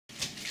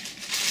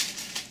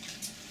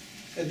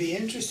It'd be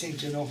interesting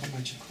to know how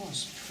much it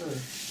costs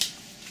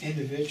per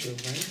individual,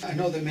 right? I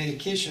know the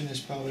medication is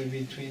probably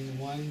between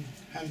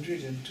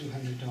 $100 and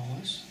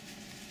 $200.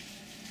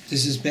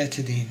 This is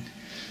betadine.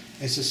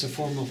 This is a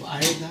form of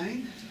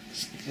iodine,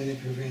 and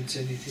it prevents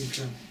anything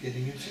from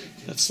getting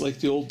infected. That's like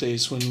the old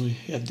days when we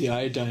had the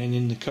iodine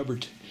in the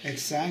cupboard.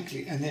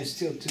 Exactly, and then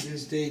still to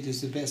this day it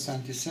is the best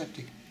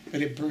antiseptic,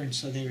 but it burns,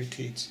 so it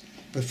irritates.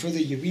 But for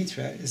the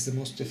urethra is the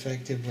most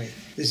effective way.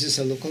 This is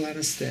a local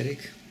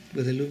anesthetic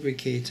with a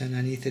lubricates and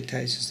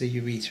anesthetizes the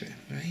urethra,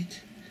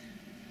 right?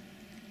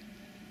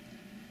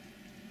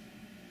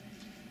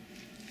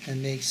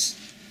 And makes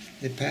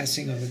the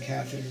passing of the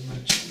catheter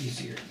much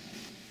easier.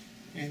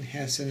 And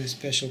has a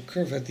special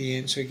curve at the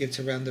end so it gets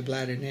around the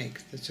bladder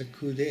neck. That's a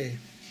coude. It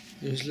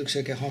just looks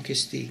like a hockey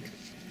stick.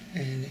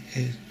 And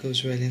it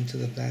goes right into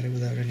the bladder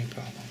without any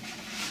problem.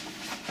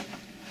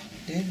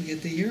 Then we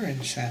get the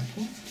urine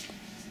sample.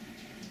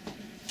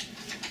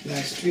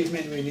 Last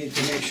treatment, we need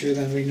to make sure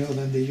that we know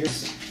that the urine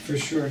is for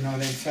sure not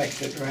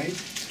infected, right?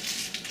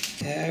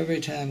 Every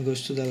time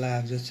goes to the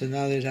lab. That's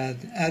another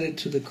added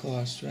to the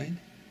cost, right?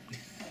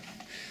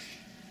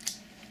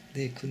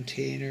 The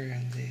container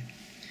and the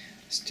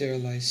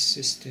sterilized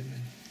system.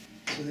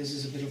 So this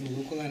is a bit of a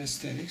local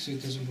anesthetic, so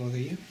it doesn't bother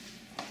you.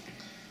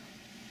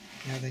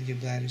 Now that your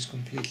bladder is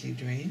completely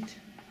drained,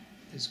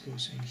 this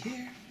goes in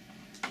here.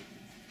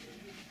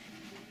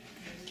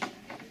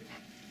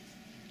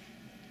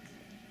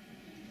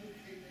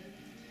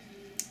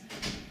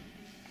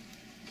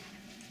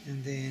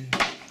 And then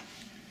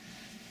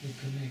we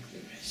connect the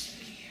rest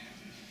here.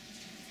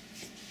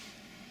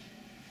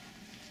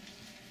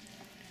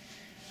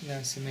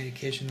 That's the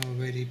medication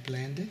already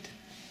blended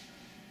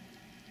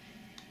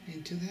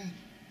into that.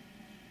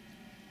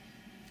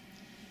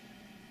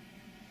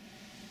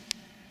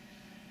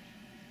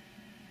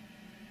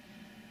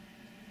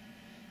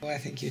 Well, I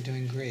think you're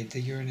doing great. The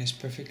urine is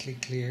perfectly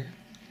clear.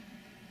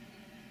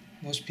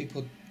 Most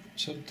people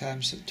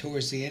sometimes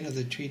towards the end of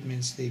the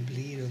treatments they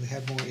bleed or they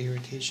have more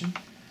irritation.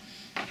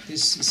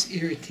 This is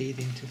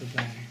irritating to the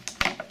bladder.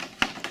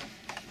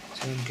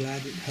 So I'm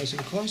glad it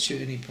hasn't caused you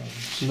any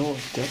problems. No,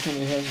 it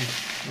definitely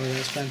hasn't. Well,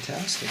 that's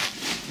fantastic.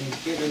 We'll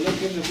get a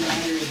look in the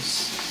bladder in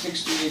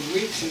 6 to 8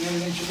 weeks and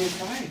everything should be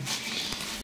fine.